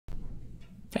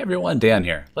Hey everyone, Dan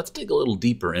here. Let's dig a little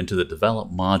deeper into the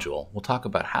Develop module. We'll talk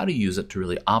about how to use it to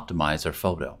really optimize our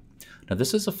photo. Now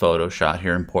this is a photo shot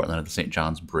here in Portland at the St.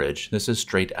 John's Bridge. This is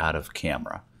straight out of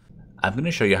camera. I'm going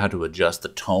to show you how to adjust the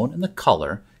tone and the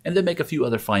color and then make a few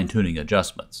other fine-tuning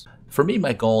adjustments. For me,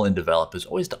 my goal in Develop is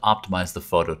always to optimize the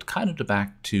photo to kind of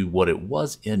back to what it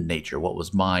was in nature, what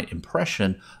was my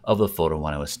impression of the photo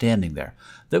when I was standing there.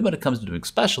 Then when it comes to doing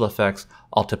special effects,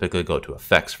 I'll typically go to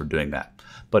effects for doing that.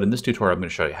 But in this tutorial, I'm going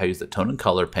to show you how to use the tone and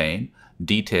color pane,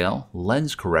 detail,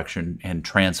 lens correction, and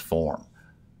transform.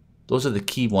 Those are the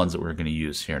key ones that we're going to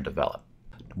use here in Develop.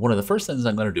 One of the first things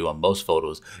I'm going to do on most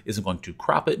photos is I'm going to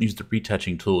crop it and use the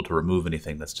retouching tool to remove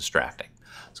anything that's distracting.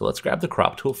 So let's grab the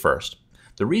crop tool first.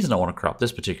 The reason I want to crop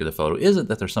this particular photo isn't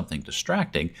that there's something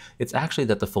distracting, it's actually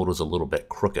that the photo is a little bit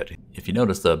crooked. If you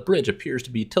notice, the bridge appears to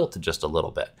be tilted just a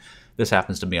little bit. This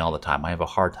happens to me all the time. I have a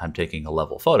hard time taking a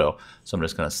level photo, so I'm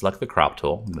just going to select the crop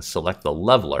tool, I'm going to select the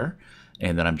leveler,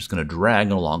 and then I'm just going to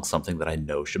drag along something that I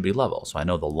know should be level. So I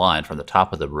know the line from the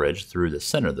top of the bridge through the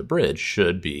center of the bridge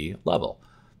should be level.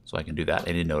 So I can do that,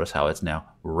 and you notice how it's now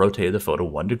rotated the photo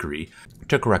 1 degree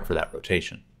to correct for that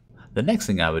rotation. The next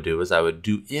thing I would do is I would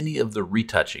do any of the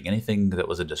retouching, anything that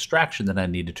was a distraction that I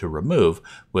needed to remove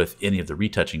with any of the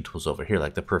retouching tools over here,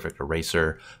 like the perfect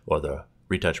eraser or the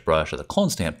retouch brush or the clone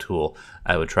stamp tool,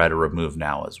 I would try to remove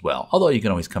now as well. Although you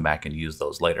can always come back and use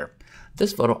those later.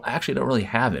 This photo, I actually don't really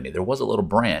have any. There was a little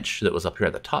branch that was up here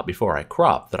at the top before I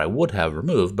cropped that I would have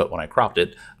removed, but when I cropped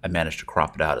it, I managed to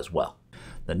crop it out as well.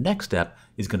 The next step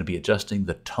is going to be adjusting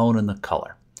the tone and the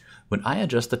color. When I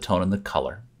adjust the tone and the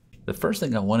color, the first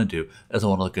thing I want to do is I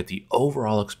want to look at the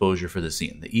overall exposure for the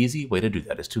scene. The easy way to do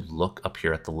that is to look up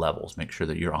here at the levels. Make sure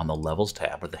that you're on the levels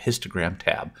tab or the histogram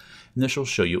tab. And this will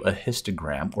show you a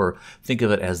histogram, or think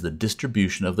of it as the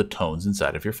distribution of the tones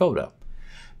inside of your photo.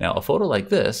 Now, a photo like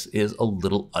this is a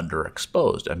little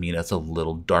underexposed. I mean, it's a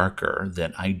little darker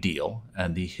than ideal,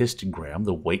 and the histogram,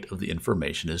 the weight of the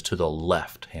information, is to the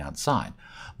left-hand side.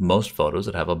 Most photos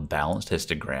that have a balanced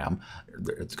histogram,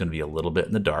 it's going to be a little bit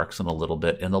in the darks and a little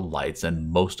bit in the lights, and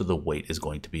most of the weight is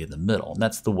going to be in the middle. And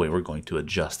that's the way we're going to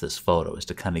adjust this photo, is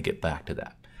to kind of get back to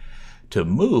that. To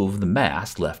move the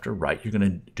mask left or right, you're going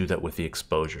to do that with the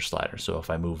exposure slider. So if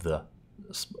I move the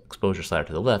exposure slider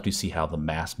to the left, you see how the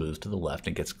mask moves to the left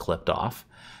and gets clipped off.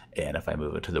 And if I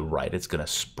move it to the right, it's going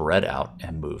to spread out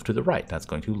and move to the right. That's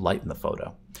going to lighten the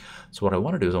photo. So what I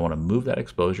want to do is I want to move that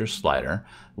exposure slider,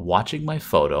 watching my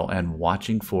photo and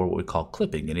watching for what we call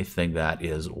clipping, anything that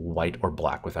is white or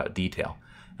black without detail.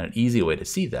 And an easy way to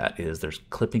see that is there's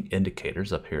clipping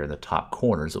indicators up here in the top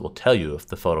corners that will tell you if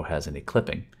the photo has any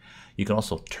clipping. You can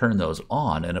also turn those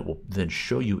on, and it will then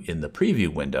show you in the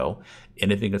preview window.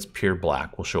 Anything that's pure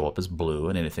black will show up as blue,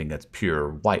 and anything that's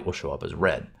pure white will show up as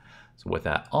red. So with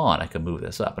that on, I can move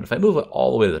this up. And if I move it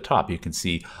all the way to the top, you can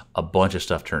see a bunch of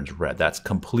stuff turns red. That's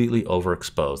completely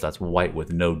overexposed. That's white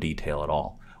with no detail at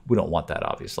all. We don't want that,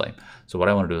 obviously. So what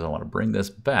I want to do is I want to bring this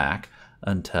back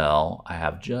until I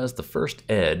have just the first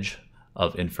edge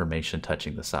of information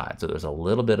touching the side. So there's a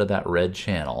little bit of that red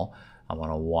channel. I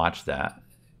want to watch that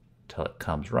until it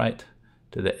comes right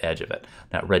to the edge of it.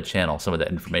 That red channel, some of that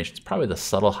information is probably the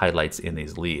subtle highlights in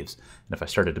these leaves. And if I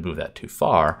started to move that too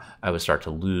far, I would start to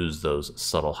lose those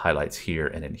subtle highlights here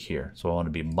and in here. So I want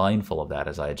to be mindful of that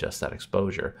as I adjust that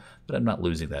exposure, but I'm not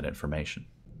losing that information.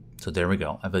 So there we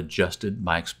go. I've adjusted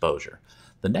my exposure.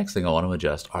 The next thing I want to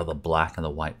adjust are the black and the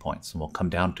white points. And we'll come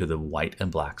down to the white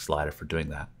and black slider for doing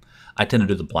that. I tend to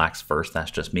do the blacks first,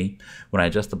 that's just me. When I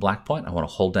adjust the black point, I want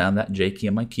to hold down that J key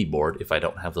on my keyboard. If I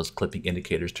don't have those clipping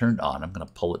indicators turned on, I'm going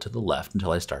to pull it to the left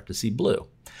until I start to see blue.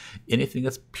 Anything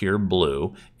that's pure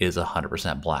blue is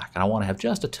 100% black. And I want to have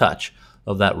just a touch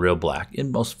of that real black in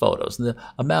most photos. And the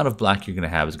amount of black you're going to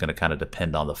have is going to kind of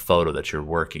depend on the photo that you're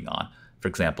working on. For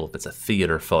example, if it's a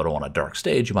theater photo on a dark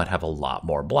stage, you might have a lot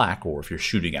more black, or if you're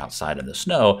shooting outside in the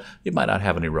snow, you might not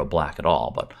have any real black at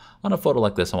all. But on a photo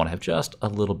like this, I want to have just a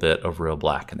little bit of real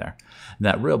black in there. And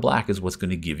that real black is what's going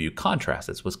to give you contrast.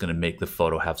 It's what's going to make the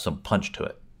photo have some punch to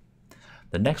it.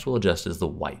 The next we'll adjust is the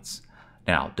whites.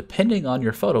 Now, depending on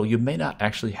your photo, you may not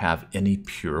actually have any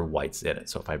pure whites in it.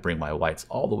 So if I bring my whites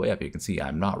all the way up, you can see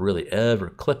I'm not really ever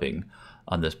clipping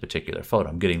on this particular photo.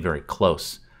 I'm getting very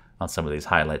close on some of these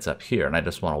highlights up here, and I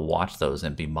just want to watch those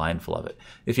and be mindful of it.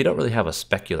 If you don't really have a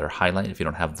specular highlight, if you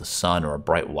don't have the sun or a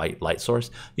bright white light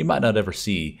source, you might not ever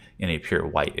see any pure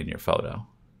white in your photo.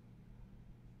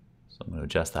 So I'm going to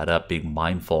adjust that up, being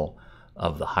mindful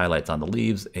of the highlights on the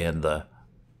leaves and the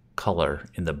color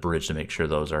in the bridge to make sure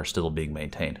those are still being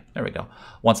maintained. There we go.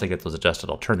 Once I get those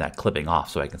adjusted, I'll turn that clipping off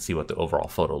so I can see what the overall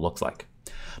photo looks like.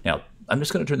 Now, I'm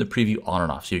just going to turn the preview on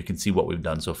and off so you can see what we've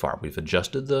done so far. We've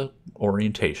adjusted the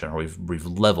orientation, or we've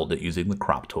leveled it using the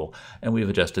crop tool, and we've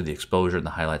adjusted the exposure and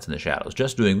the highlights and the shadows.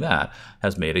 Just doing that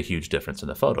has made a huge difference in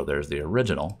the photo. There's the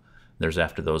original. There's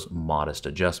after those modest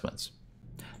adjustments.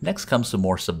 Next comes some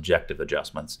more subjective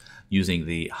adjustments using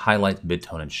the highlight,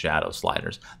 midtone, and shadow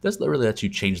sliders. This really lets you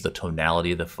change the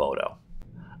tonality of the photo.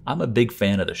 I'm a big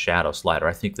fan of the shadow slider.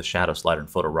 I think the shadow slider in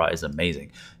Photo RAW is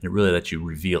amazing. It really lets you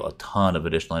reveal a ton of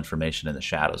additional information in the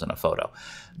shadows in a photo.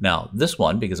 Now, this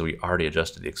one, because we already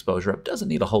adjusted the exposure up, doesn't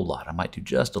need a whole lot. I might do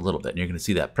just a little bit, and you're going to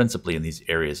see that principally in these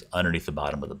areas underneath the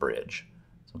bottom of the bridge.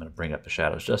 So I'm going to bring up the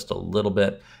shadows just a little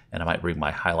bit, and I might bring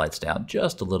my highlights down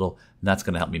just a little, and that's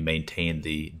going to help me maintain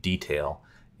the detail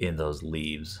in those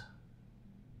leaves.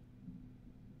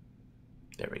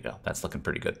 There we go. That's looking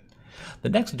pretty good. The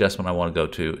next adjustment I want to go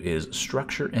to is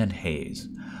structure and haze.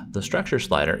 The structure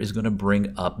slider is going to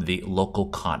bring up the local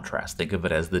contrast. Think of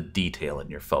it as the detail in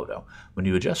your photo. When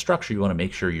you adjust structure, you want to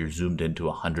make sure you're zoomed into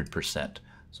 100%.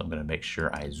 So I'm going to make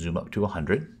sure I zoom up to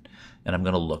 100, and I'm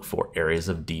going to look for areas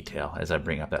of detail as I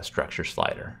bring up that structure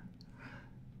slider.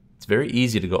 It's very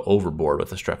easy to go overboard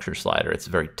with the structure slider. It's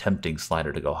a very tempting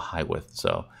slider to go high with,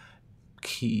 so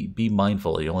be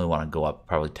mindful. You only want to go up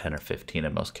probably 10 or 15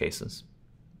 in most cases.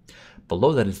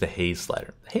 Below that is the haze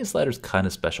slider. The haze slider is kind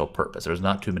of special purpose. There's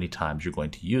not too many times you're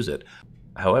going to use it.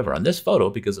 However, on this photo,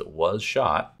 because it was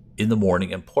shot in the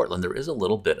morning in Portland, there is a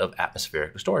little bit of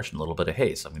atmospheric distortion, a little bit of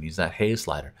haze. So I'm going to use that haze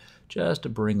slider just to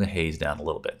bring the haze down a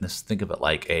little bit. And think of it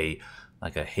like a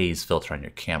haze filter on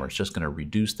your camera. It's just going to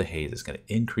reduce the haze. It's going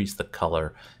to increase the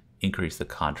color, increase the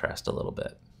contrast a little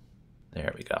bit.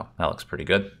 There we go. That looks pretty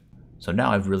good. So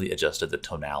now I've really adjusted the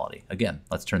tonality. Again,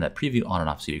 let's turn that preview on and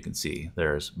off so you can see.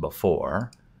 There's before,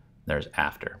 there's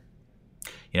after.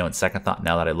 You know, in second thought,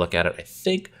 now that I look at it, I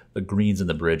think the greens in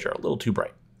the bridge are a little too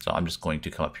bright. So I'm just going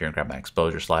to come up here and grab my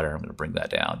exposure slider. I'm going to bring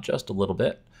that down just a little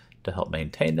bit to help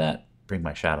maintain that. Bring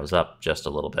my shadows up just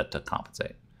a little bit to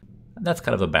compensate. And that's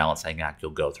kind of a balancing act you'll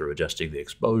go through, adjusting the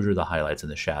exposure, the highlights,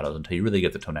 and the shadows until you really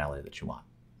get the tonality that you want.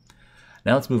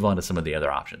 Now let's move on to some of the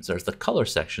other options. There's the color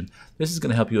section. This is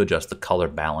going to help you adjust the color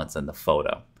balance in the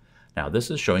photo. Now this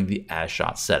is showing the as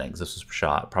shot settings. This was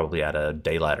shot probably at a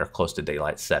daylight or close to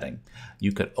daylight setting.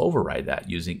 You could override that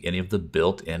using any of the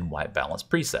built-in white balance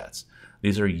presets.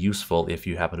 These are useful if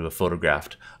you happen to have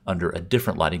photographed under a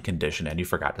different lighting condition and you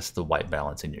forgot to set the white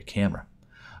balance in your camera.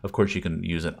 Of course, you can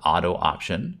use an auto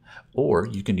option, or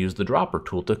you can use the dropper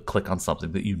tool to click on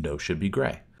something that you know should be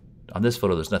gray. On this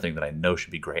photo, there's nothing that I know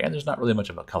should be gray, and there's not really much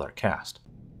of a color cast.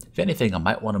 If anything, I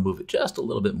might want to move it just a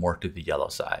little bit more to the yellow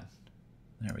side.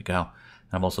 There we go. And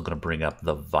I'm also going to bring up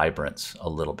the vibrance a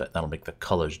little bit. That'll make the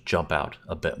colors jump out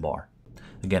a bit more.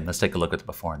 Again, let's take a look at the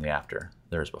before and the after.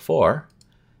 There's before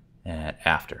and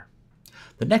after.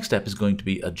 The next step is going to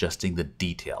be adjusting the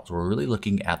details. We're really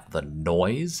looking at the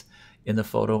noise in the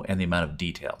photo and the amount of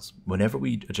details. Whenever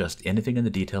we adjust anything in the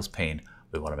details pane,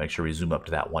 we want to make sure we zoom up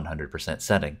to that 100%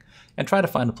 setting and try to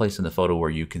find a place in the photo where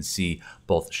you can see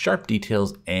both sharp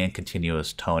details and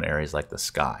continuous tone areas like the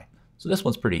sky. So this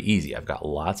one's pretty easy. I've got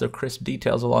lots of crisp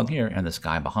details along here and the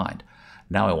sky behind.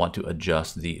 Now I want to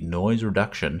adjust the noise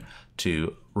reduction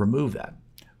to remove that.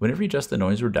 Whenever you adjust the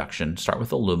noise reduction, start with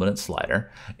the luminance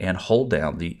slider and hold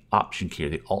down the Option key or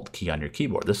the Alt key on your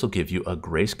keyboard. This will give you a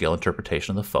grayscale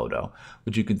interpretation of the photo,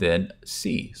 which you can then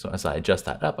see. So as I adjust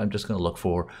that up, I'm just going to look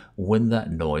for when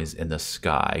that noise in the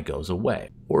sky goes away,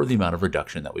 or the amount of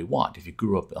reduction that we want. If you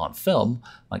grew up on film,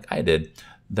 like I did,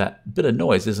 that bit of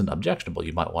noise isn't objectionable.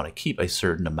 You might want to keep a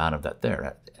certain amount of that there.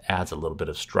 It adds a little bit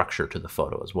of structure to the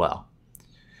photo as well.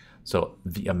 So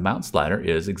the amount slider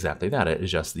is exactly that. It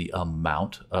is just the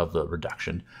amount of the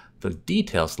reduction. The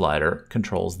detail slider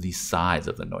controls the size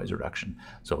of the noise reduction.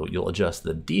 So you'll adjust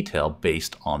the detail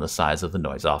based on the size of the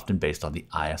noise, often based on the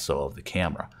ISO of the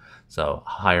camera. So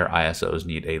higher ISOs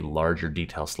need a larger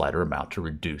detail slider amount to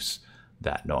reduce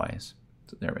that noise.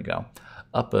 So there we go.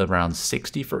 Up around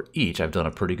 60 for each, I've done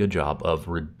a pretty good job of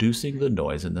reducing the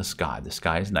noise in the sky. The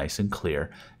sky is nice and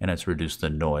clear, and it's reduced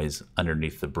the noise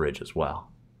underneath the bridge as well,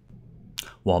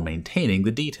 while maintaining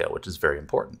the detail, which is very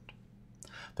important.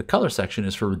 The color section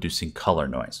is for reducing color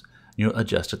noise. You'll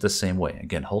adjust it the same way.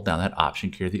 Again, hold down that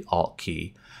Option key or the Alt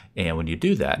key, and when you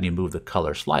do that and you move the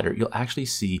color slider, you'll actually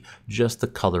see just the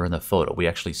color in the photo. We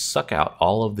actually suck out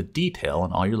all of the detail,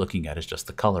 and all you're looking at is just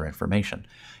the color information.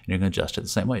 And you're going to adjust it the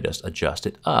same way. Just adjust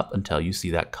it up until you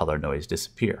see that color noise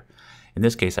disappear. In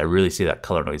this case, I really see that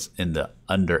color noise in the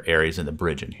under areas in the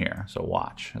bridge in here. So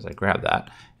watch, as I grab that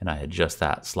and I adjust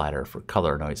that slider for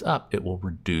color noise up, it will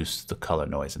reduce the color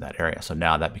noise in that area. So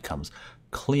now that becomes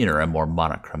cleaner and more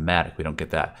monochromatic. We don't get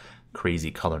that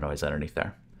crazy color noise underneath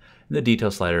there. And the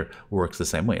detail slider works the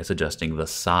same way. It's adjusting the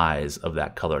size of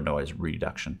that color noise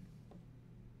reduction.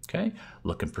 Okay,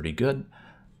 looking pretty good.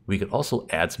 We could also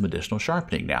add some additional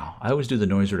sharpening now. I always do the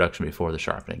noise reduction before the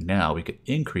sharpening. Now we could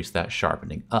increase that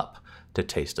sharpening up to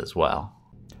taste as well.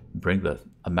 Bring the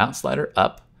amount slider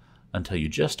up until you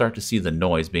just start to see the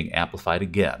noise being amplified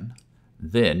again.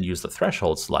 Then use the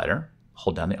threshold slider,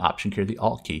 hold down the Option key or the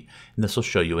Alt key, and this will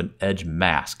show you an edge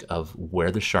mask of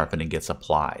where the sharpening gets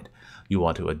applied. You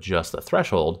want to adjust the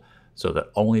threshold so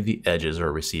that only the edges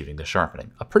are receiving the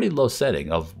sharpening. A pretty low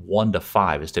setting of 1 to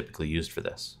 5 is typically used for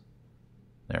this.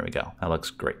 There we go. That looks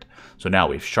great. So now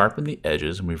we've sharpened the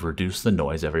edges and we've reduced the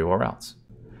noise everywhere else.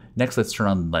 Next, let's turn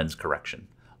on lens correction.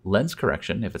 Lens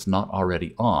correction, if it's not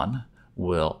already on,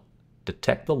 will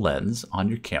detect the lens on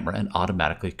your camera and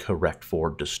automatically correct for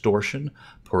distortion,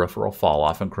 peripheral fall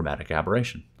off, and chromatic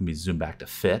aberration. Let me zoom back to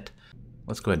fit.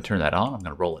 Let's go ahead and turn that on. I'm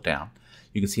going to roll it down.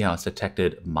 You can see how it's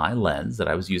detected my lens that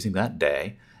I was using that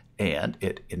day, and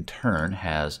it in turn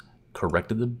has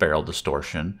corrected the barrel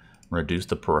distortion, reduced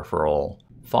the peripheral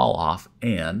fall off,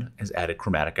 and has added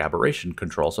chromatic aberration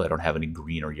control so I don't have any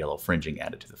green or yellow fringing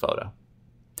added to the photo.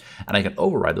 And I can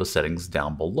override those settings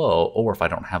down below, or if I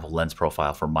don't have a lens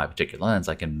profile for my particular lens,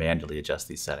 I can manually adjust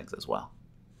these settings as well.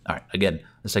 All right, again,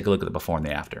 let's take a look at the before and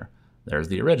the after. There's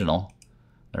the original,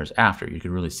 there's after. You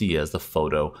can really see as the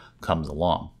photo comes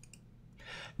along.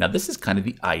 Now this is kind of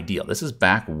the ideal. This is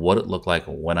back what it looked like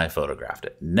when I photographed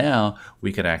it. Now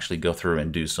we can actually go through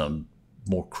and do some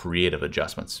more creative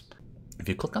adjustments. If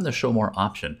you click on the Show More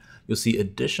option, you'll see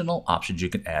additional options you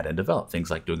can add and develop. Things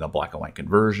like doing a black and white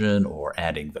conversion or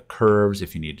adding the curves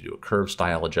if you need to do a curve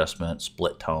style adjustment,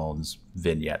 split tones,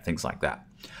 vignette, things like that.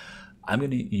 I'm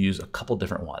going to use a couple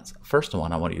different ones. First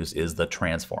one I want to use is the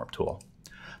transform tool.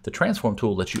 The transform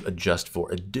tool lets you adjust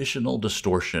for additional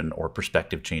distortion or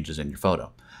perspective changes in your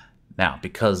photo. Now,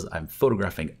 because I'm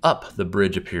photographing up, the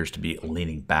bridge appears to be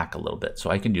leaning back a little bit, so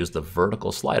I can use the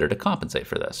vertical slider to compensate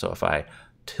for this. So if I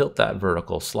tilt that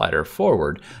vertical slider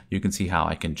forward, you can see how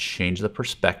I can change the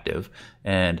perspective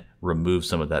and remove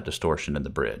some of that distortion in the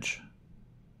bridge.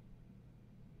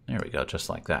 There we go, just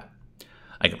like that.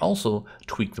 I can also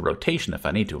tweak the rotation if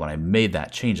I need to. When I made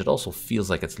that change, it also feels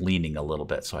like it's leaning a little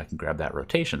bit, so I can grab that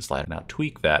rotation slider. Now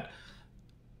tweak that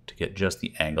to get just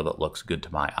the angle that looks good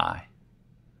to my eye.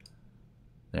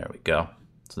 There we go.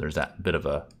 So there's that bit of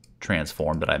a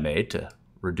transform that I made to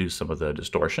reduce some of the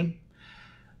distortion.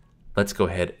 Let's go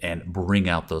ahead and bring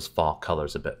out those fall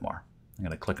colors a bit more. I'm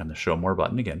going to click on the Show More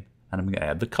button again, and I'm going to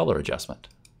add the color adjustment.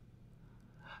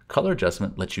 Color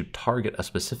adjustment lets you target a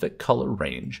specific color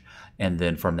range, and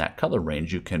then from that color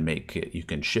range you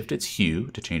can shift its hue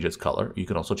to change its color. You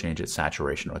can also change its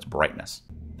saturation or its brightness.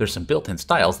 There's some built-in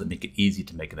styles that make it easy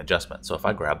to make an adjustment. So if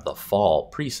I grab the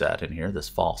fall preset in here, this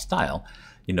fall style,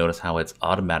 you notice how it's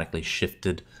automatically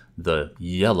shifted the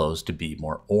yellows to be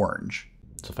more orange.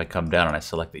 So if I come down and I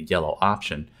select the yellow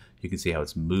option, you can see how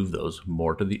it's moved those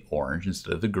more to the orange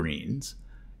instead of the greens,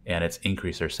 and it's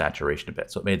increased their saturation a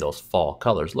bit. So it made those fall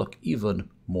colors look even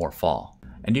more fall.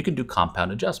 And you can do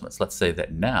compound adjustments. Let's say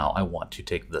that now I want to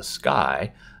take the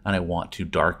sky and I want to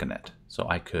darken it. So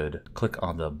I could click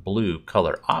on the blue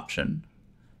color option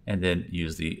and then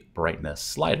use the brightness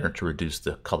slider to reduce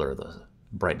the color of the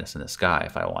brightness in the sky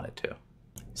if I wanted to.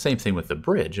 Same thing with the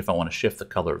bridge. If I want to shift the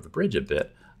color of the bridge a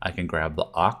bit, I can grab the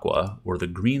aqua or the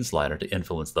green slider to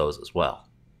influence those as well.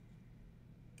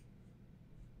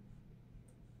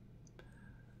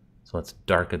 So let's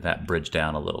darken that bridge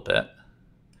down a little bit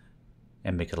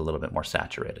and make it a little bit more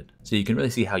saturated. So you can really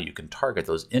see how you can target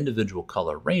those individual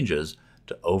color ranges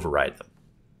to override them.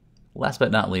 Last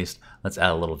but not least, let's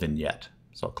add a little vignette.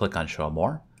 So I'll click on Show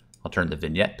More. I'll turn the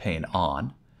vignette pane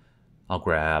on. I'll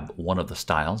grab one of the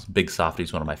styles. Big Softy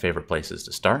is one of my favorite places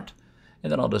to start.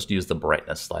 And then I'll just use the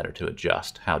brightness slider to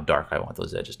adjust how dark I want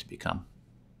those edges to become.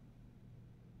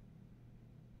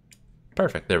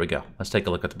 Perfect, there we go. Let's take a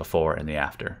look at the before and the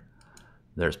after.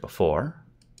 There's before,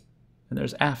 and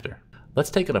there's after. Let's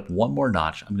take it up one more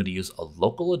notch. I'm going to use a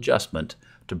local adjustment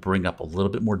to bring up a little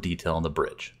bit more detail on the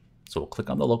bridge. So we'll click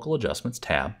on the Local Adjustments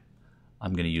tab.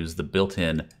 I'm going to use the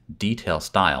built-in Detail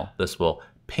style. This will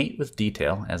paint with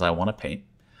detail as I want to paint.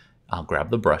 I'll grab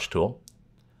the Brush tool.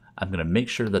 I'm going to make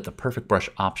sure that the Perfect Brush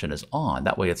option is on.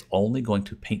 That way it's only going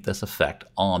to paint this effect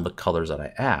on the colors that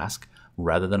I ask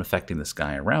rather than affecting the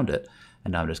sky around it.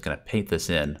 And now I'm just going to paint this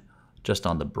in just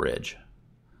on the bridge.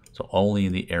 So only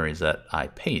in the areas that I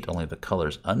paint, only the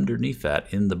colors underneath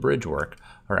that in the bridge work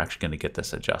are actually going to get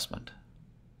this adjustment.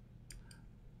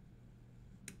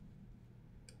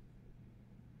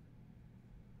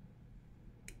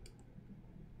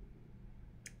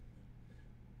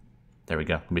 There we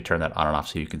go. Let me turn that on and off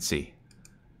so you can see.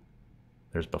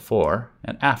 There's before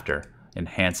and after,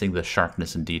 enhancing the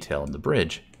sharpness and detail in the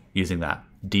bridge using that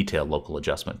detail local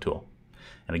adjustment tool.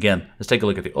 And again, let's take a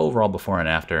look at the overall before and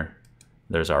after.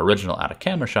 There's our original out of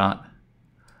camera shot,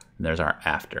 and there's our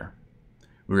after.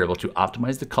 We were able to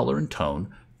optimize the color and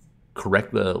tone,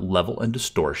 correct the level and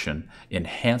distortion,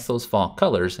 enhance those fall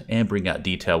colors, and bring out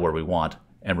detail where we want,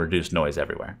 and reduce noise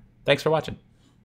everywhere. Thanks for watching.